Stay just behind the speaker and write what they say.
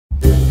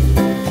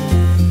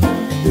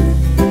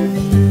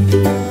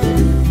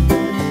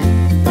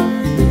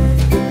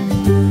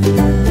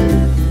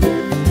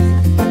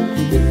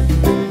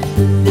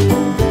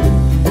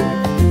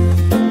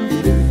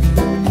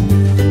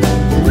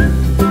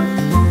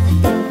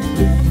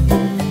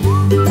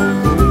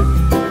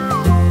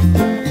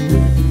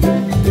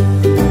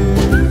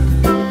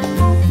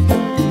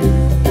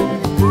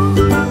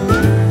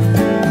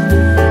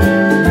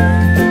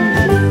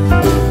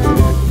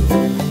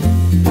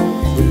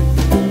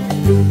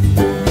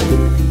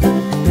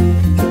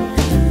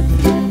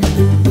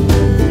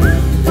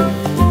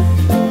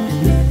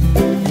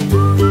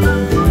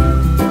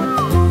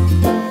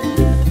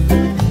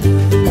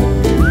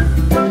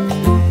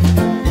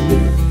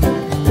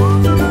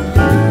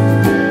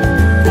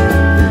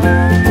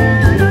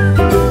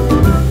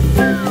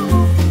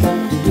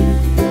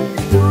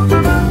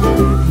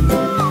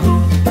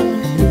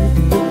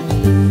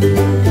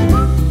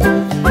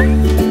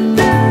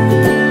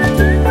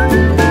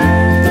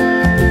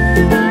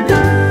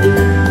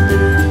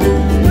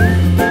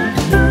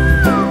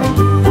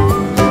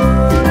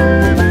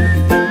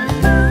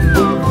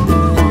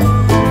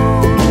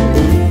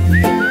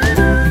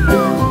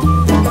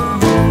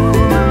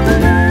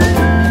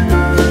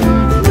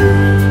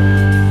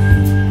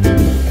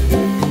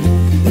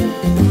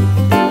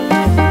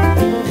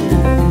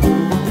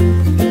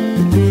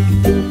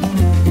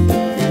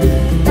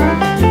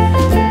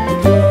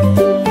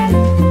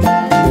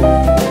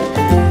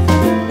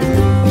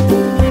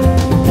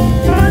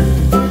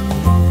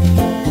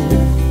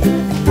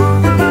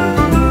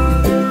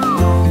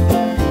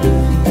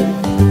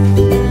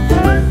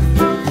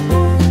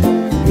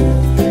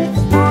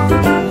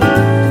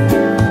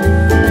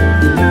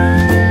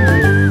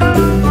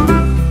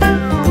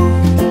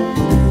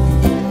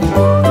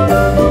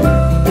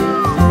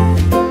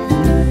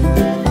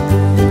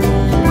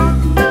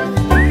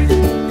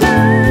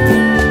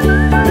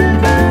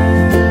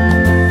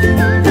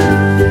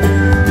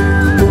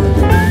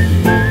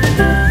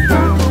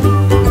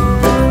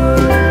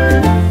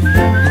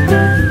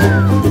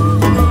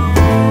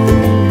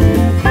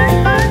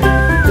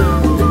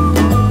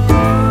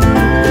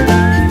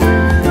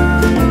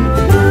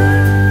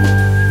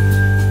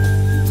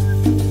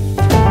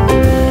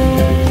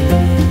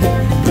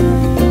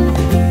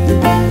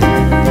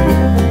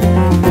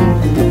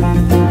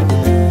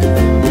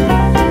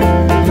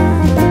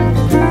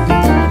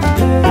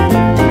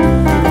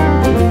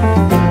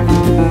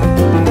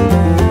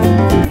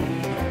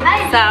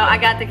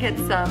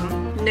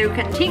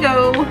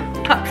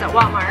cups at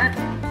Walmart.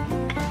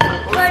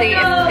 We'll see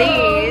if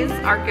these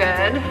are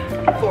good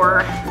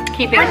for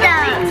keeping the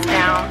leaks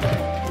down.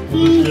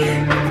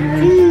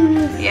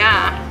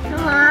 Yeah.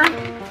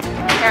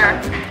 Here,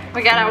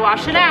 we gotta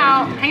wash it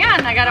out. Hang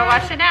on, I gotta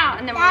wash it out,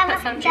 and then we'll put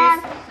some juice.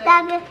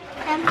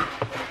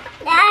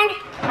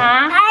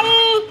 Huh?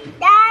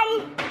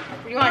 Daddy.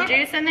 You want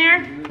juice in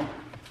there?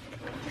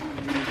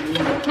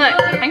 Look,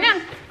 hang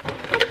on.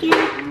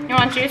 You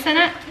want juice in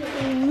it?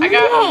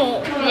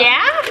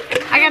 Yeah?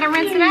 I gotta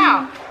rinse it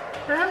out.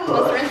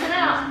 Let's rinse it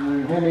out.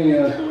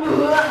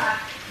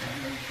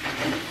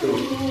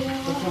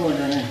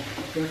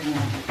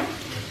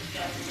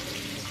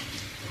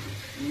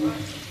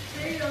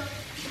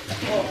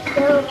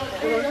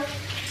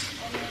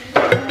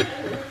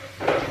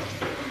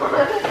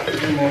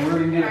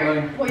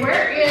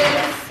 Where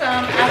is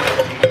some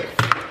apple?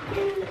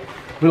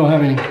 We don't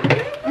have any.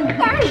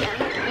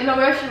 In the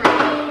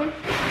restroom.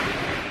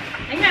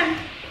 Hang on.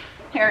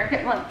 Here,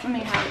 let me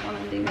have one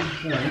of these.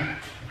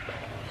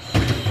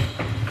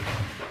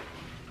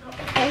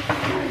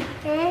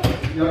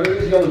 Y'all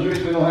use yellow juice,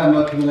 we don't have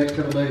much for the next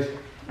couple days.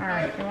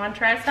 Alright, you want to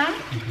try some?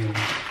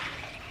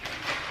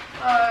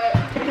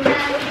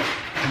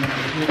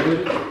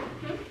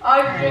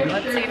 Alright,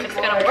 let's see if it's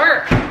going to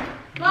work.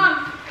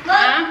 Mom, look,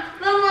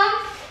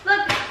 a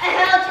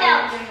Hello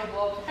Couch.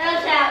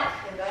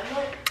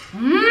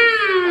 Mmm.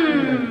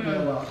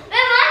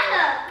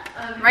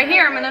 Right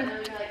here, I'm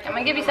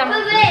gonna give you some. You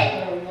like it?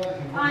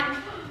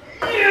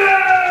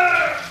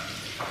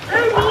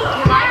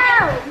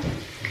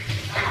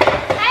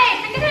 Hey,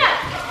 pick it up.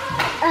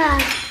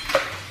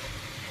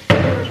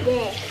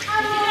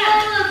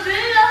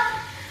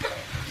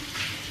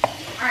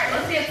 Alright,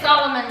 let's see if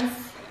Solomon's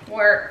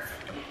works.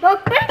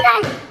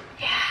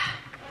 Yeah.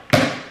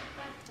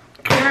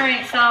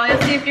 Alright, Solly,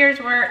 let's see if yours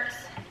works.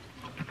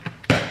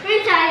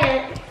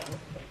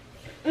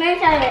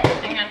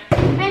 Hang on.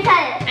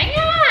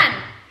 Hang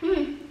on!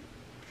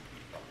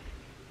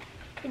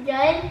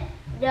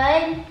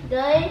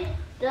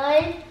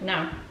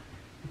 No.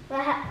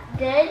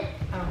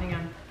 Oh, hang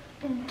on.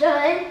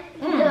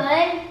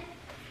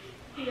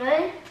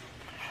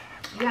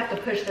 You have to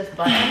push this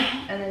button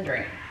and then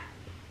drink.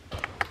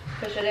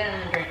 Push it in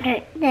and then drink.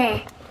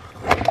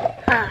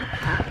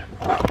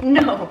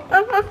 No.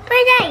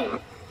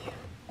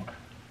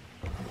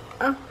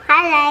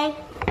 Hello.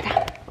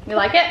 You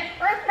like it?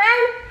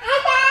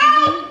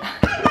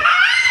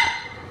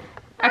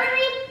 Okay.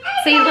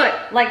 See, look,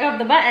 let go of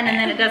the button and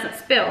then it doesn't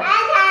spill.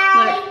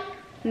 Look,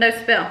 no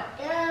spill.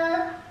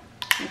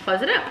 And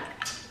close it up.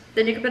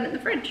 Then you can put it in the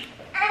fridge.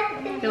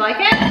 You like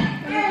it?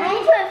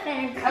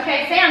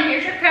 Okay, Sam,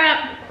 here's your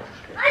cup.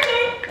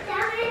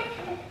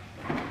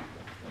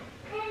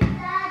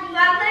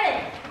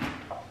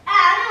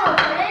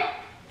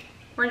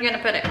 Where are you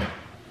gonna put it?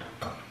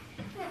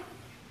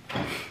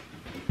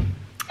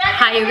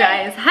 Hi, you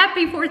guys.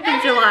 Happy 4th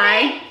of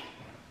July.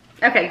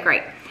 Okay,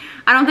 great.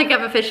 I don't think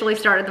I've officially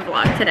started the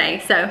vlog today.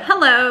 So,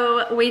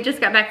 hello. We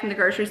just got back from the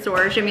grocery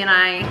store. Jimmy and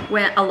I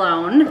went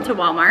alone to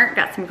Walmart,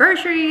 got some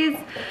groceries,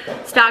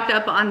 stocked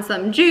up on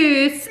some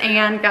juice,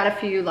 and got a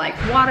few like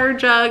water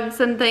jugs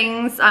and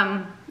things.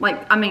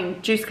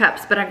 Juice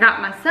cups, but I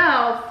got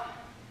myself,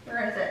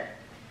 where is it?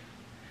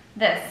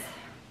 This.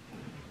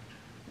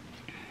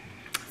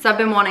 So I've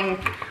been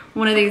wanting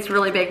one of these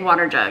really big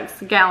water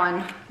jugs,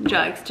 gallon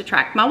jugs to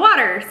track my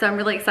water. So I'm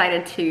really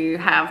excited to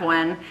have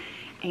one.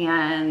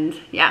 And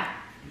yeah,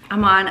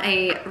 I'm on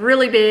a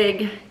really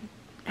big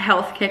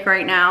health kick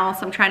right now.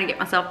 So I'm trying to get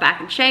myself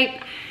back in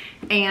shape.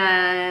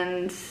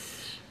 And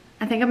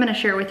I think I'm gonna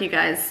share with you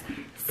guys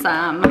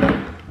some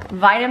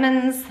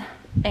vitamins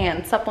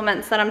and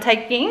supplements that I'm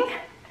taking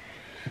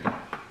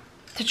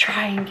to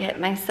try and get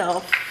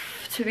myself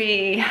to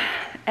be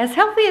as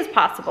healthy as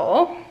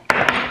possible.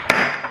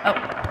 Oh,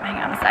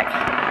 hang on a sec.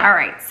 All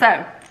right,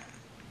 so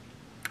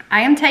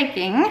I am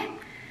taking,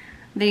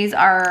 these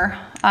are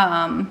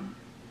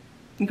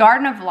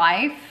Garden of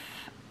Life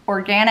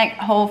Organic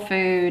Whole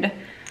Food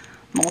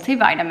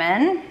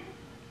Multivitamin.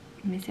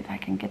 Let me see if I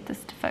can get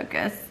this to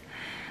focus.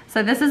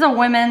 So this is a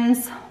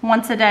women's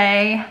once a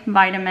day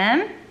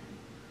vitamin.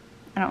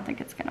 I don't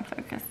think it's gonna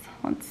focus.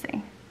 Let's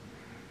see.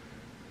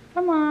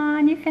 Come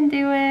on, you can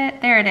do it.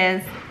 There it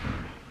is.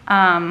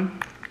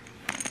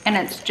 And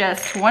it's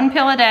just 1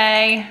 pill a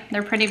day.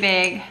 They're pretty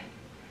big,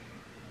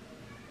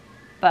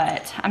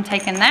 but I'm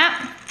taking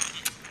that.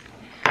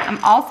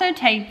 I'm also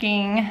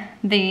taking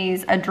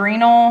these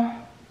adrenal, let's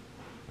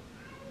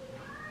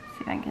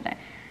see if I can get it.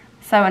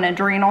 So an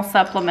adrenal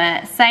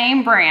supplement,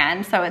 same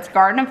brand. So it's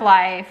Garden of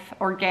Life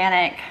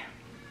Organic,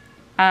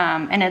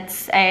 and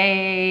it's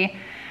a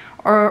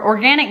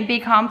organic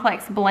B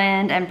complex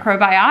blend and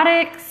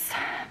probiotics,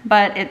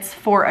 but it's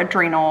for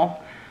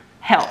adrenal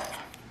health.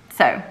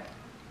 So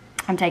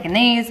I'm taking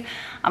these.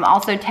 I'm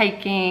also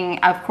taking,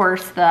 of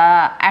course,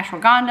 the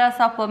ashwagandha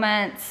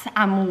supplements.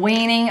 I'm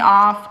weaning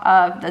off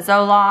of the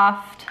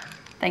Zoloft.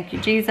 Thank you,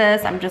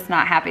 Jesus. I'm just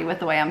not happy with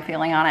the way I'm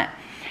feeling on it.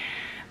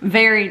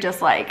 Very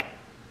just like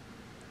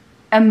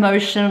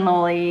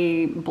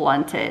emotionally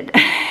blunted.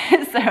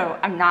 So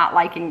I'm not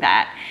liking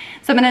that.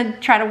 So I'm gonna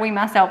try to wean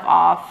myself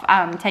off,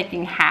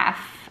 taking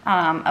half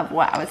of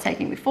what I was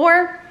taking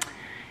before.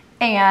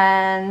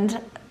 And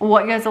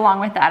what goes along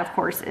with that, of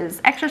course,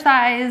 is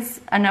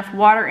exercise, enough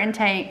water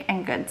intake,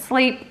 and good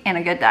sleep, and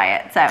a good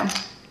diet. So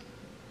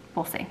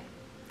we'll see.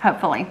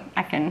 Hopefully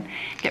I can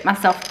get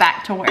myself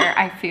back to where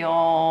I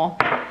feel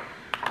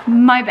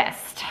my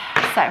best.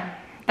 So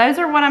those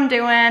are what I'm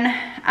doing.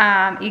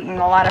 Eating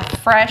a lot of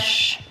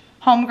fresh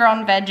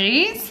homegrown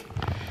veggies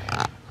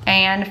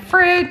and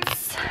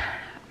fruits.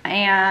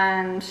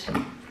 And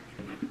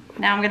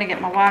now I'm gonna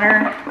get my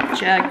water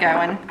jug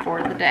going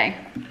for the day.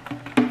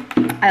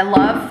 I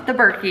love the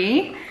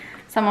Berkey.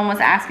 Someone was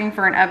asking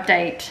for an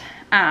update.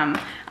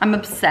 I'm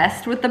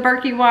obsessed with the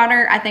Berkey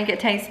water. I think it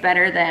tastes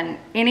better than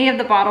any of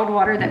the bottled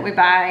water that we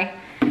buy.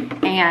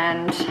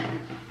 And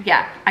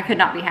yeah, I could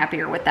not be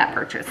happier with that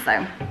purchase.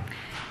 So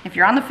if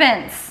you're on the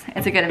fence,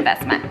 it's a good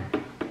investment.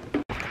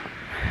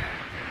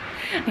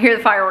 I hear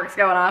the fireworks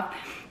going off.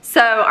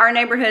 So our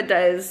neighborhood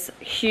does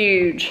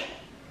huge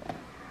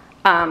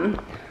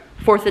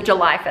 4th of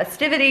July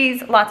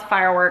festivities, lots of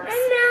fireworks.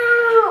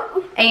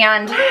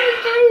 And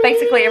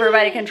basically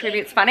everybody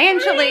contributes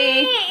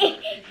financially.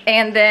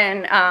 And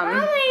then,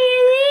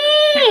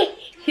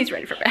 he's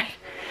ready for bed.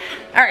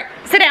 All right,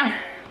 sit down.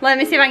 Let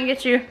me see if I can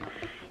get you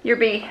your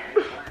bee.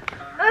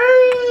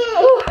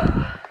 Ooh,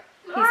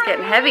 he's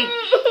getting heavy.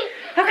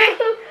 Okay,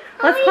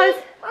 let's close.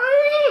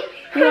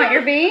 You want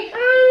your bee?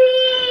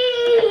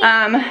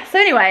 So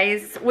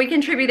anyways, we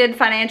contributed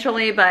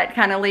financially, but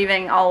kind of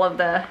leaving all of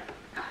the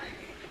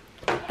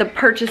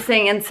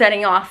purchasing and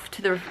setting off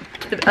to the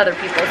other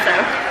people.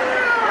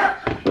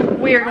 So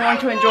we are going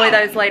to enjoy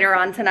those later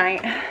on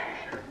tonight.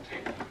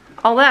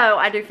 Although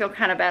I do feel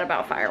kind of bad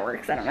about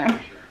fireworks. I don't know.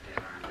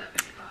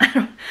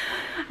 I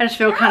just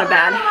feel kind of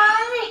bad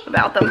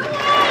about them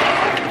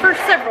for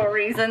several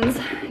reasons.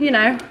 You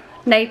know,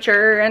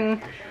 nature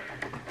and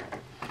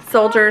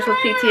soldiers with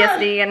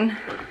PTSD and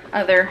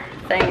other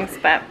things.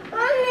 But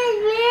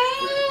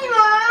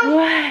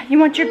what? You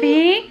want your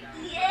bee?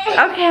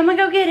 Okay, I'm gonna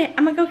go get it.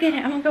 I'm gonna go get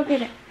it. I'm gonna go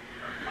get it.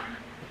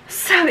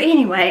 So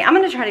anyway, I'm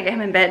gonna try to get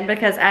him in bed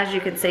because as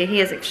you can see, he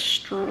is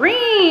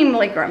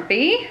extremely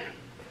grumpy.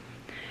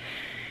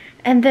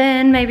 And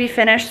then maybe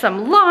finish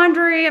some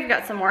laundry. I've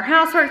got some more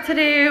housework to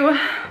do.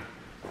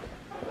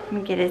 Let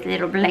me get his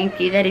little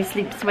blankie that he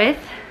sleeps with.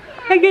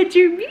 I got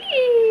your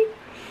bee.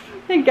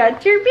 I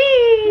got your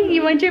bee.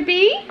 You want your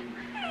bee?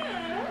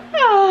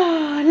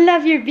 Oh,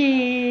 love your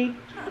bee.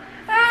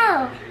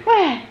 Oh.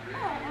 What?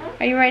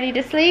 Are you ready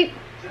to sleep?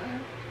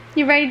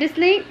 You ready to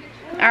sleep?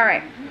 All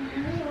right.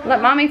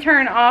 Let mommy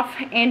turn off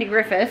Andy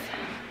Griffith.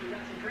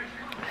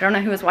 I don't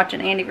know who was watching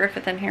Andy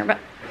Griffith in here, but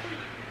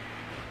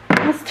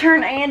let's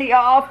turn Andy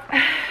off.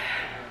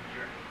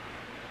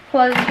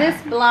 Close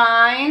this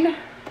blind.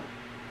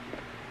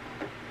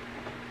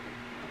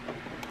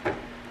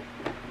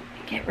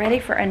 Get ready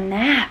for a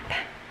nap.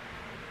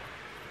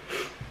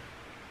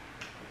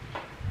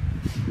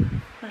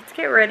 Let's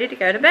get ready to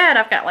go to bed.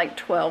 I've got like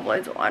 12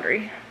 loads of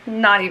laundry.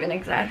 Not even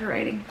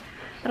exaggerating.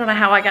 I don't know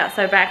how I got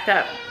so backed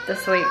up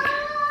this week.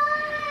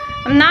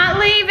 I'm not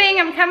leaving.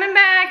 I'm coming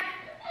back.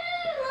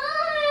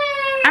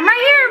 I'm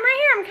right here.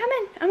 I'm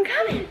coming. I'm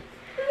coming.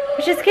 I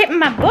was just getting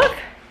my book.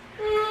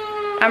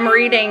 I'm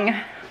reading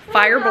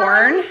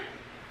Fireborn.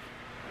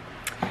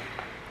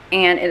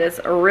 And it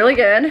is really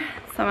good.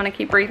 So I'm going to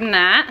keep reading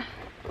that.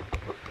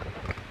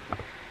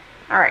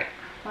 Alright.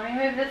 Let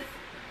me move this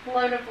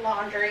load of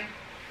laundry.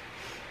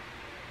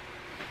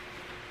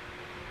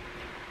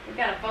 We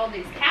gotta fold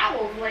these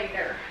towels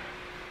later.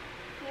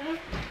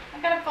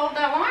 I gotta fold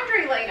that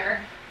laundry later.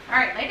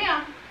 Alright, lay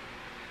down.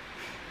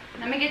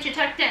 Let me get you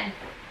tucked in.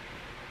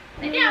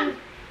 Lay down.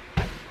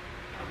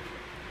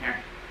 Here.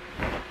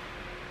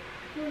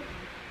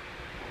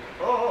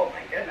 Oh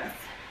my goodness.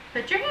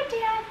 Put your head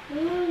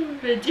down.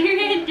 Put your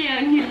head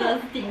down, you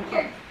little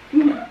stinker.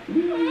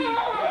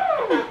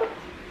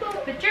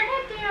 Put your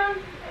head down.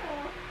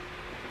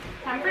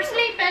 Time for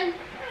sleeping.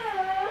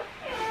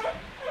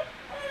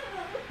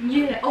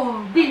 Yeah,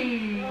 oh,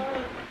 Bee.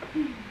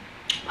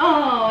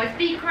 Oh, is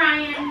Bee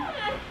crying?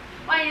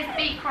 Why is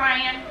Bee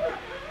crying?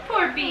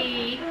 Poor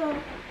Bee.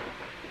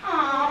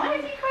 Oh, why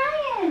is he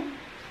crying?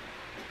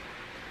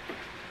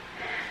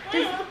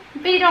 Does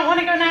Bee don't want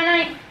to go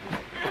night-night?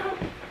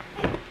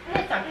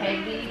 It's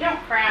okay, Bee. Don't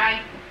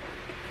cry.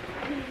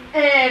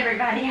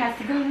 Everybody has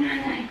to go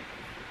night-night.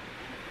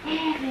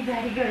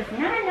 Everybody goes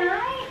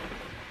night-night.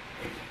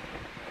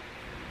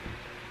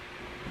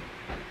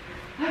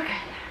 Okay.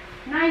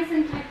 Nice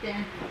and tucked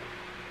in.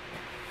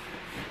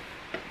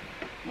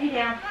 Lay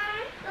down.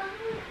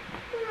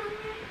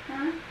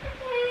 Huh?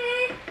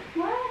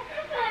 What?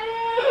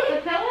 The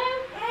pillow?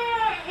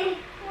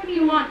 What do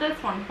you want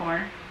this one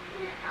for?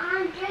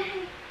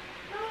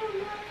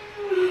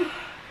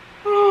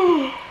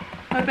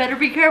 I better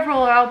be careful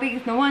or I'll be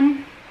the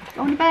one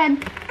going to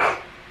bed.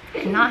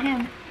 Not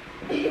him.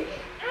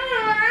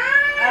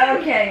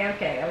 Okay.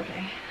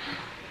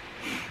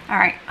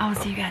 Alright, I'll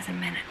see you guys in a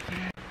minute.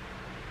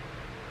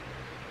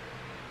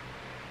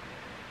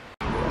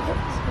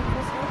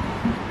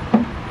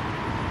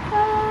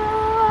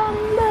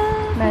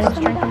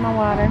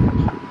 water.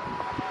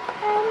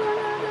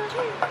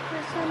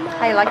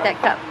 How you like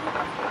that cup?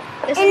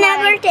 And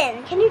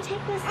Everton. Can you take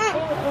this?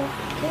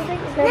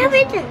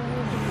 Everton.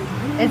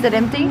 Is it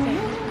empty?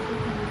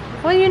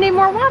 Well, you need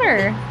more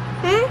water.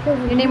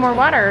 Hmm? You need more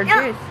water or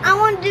No, juice. I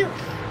want juice.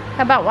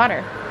 How about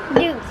water?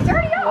 Juice.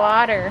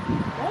 Water. I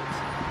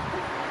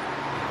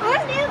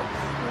want juice.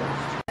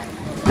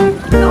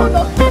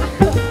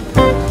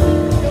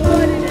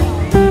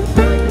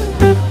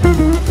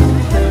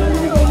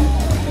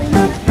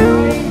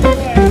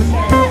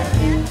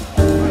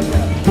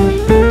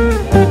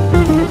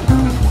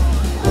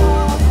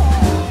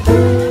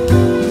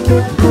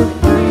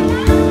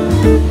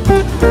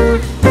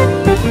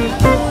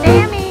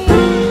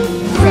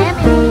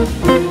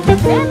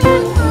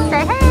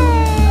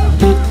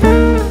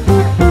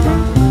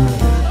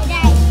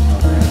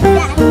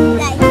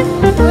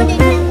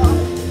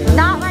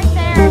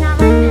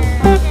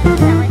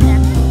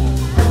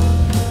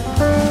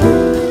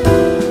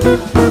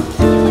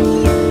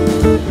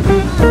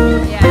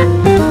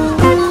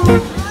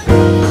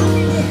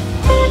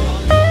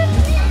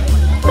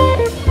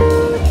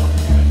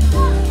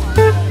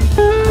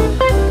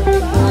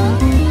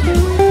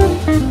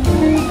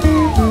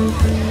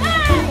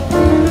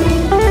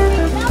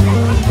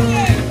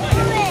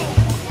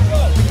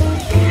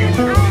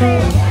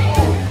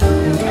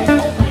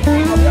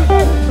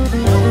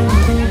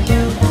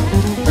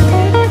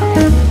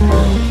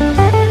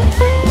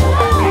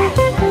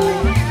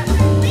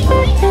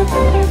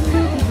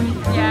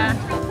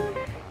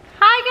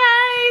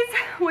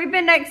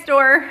 Next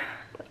door,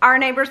 our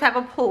neighbors have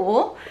a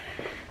pool,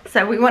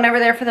 so we went over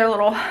there for their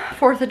little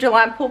 4th of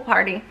July pool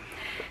party.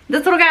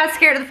 This little guy's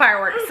scared of the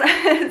fireworks, so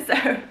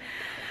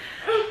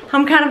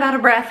I'm kind of out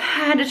of breath.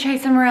 I had to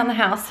chase him around the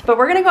house, but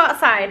we're gonna go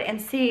outside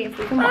and see if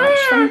we can watch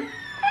some.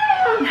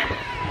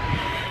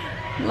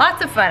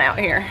 Lots of fun out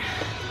here.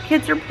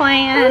 Kids are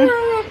playing,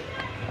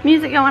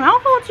 music going.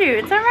 I'll hold you,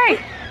 it's all right.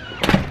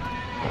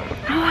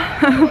 All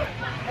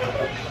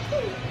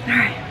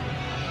right.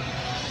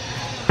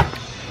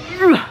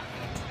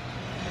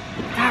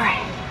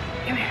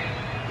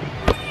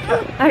 All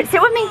right,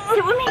 sit with me,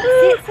 sit with me.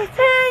 Sit.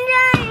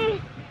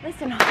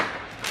 Listen.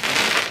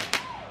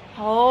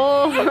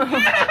 Oh.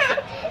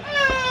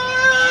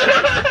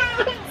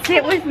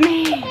 Sit with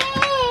me.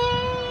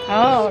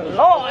 Oh,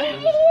 Lord.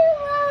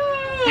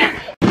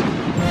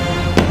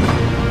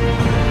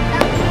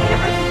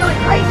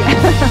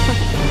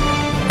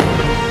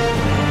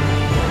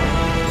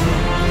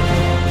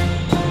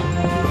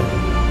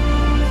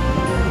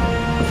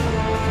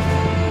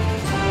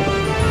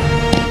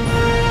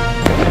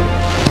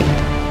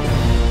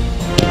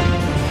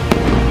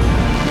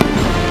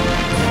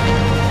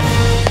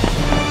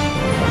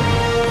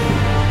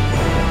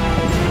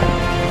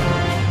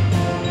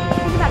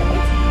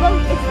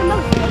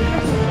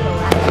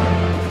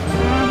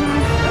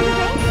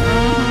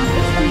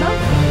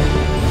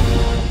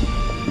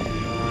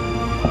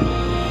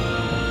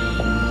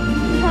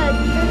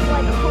 Because there's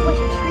like a whole bunch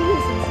of trees.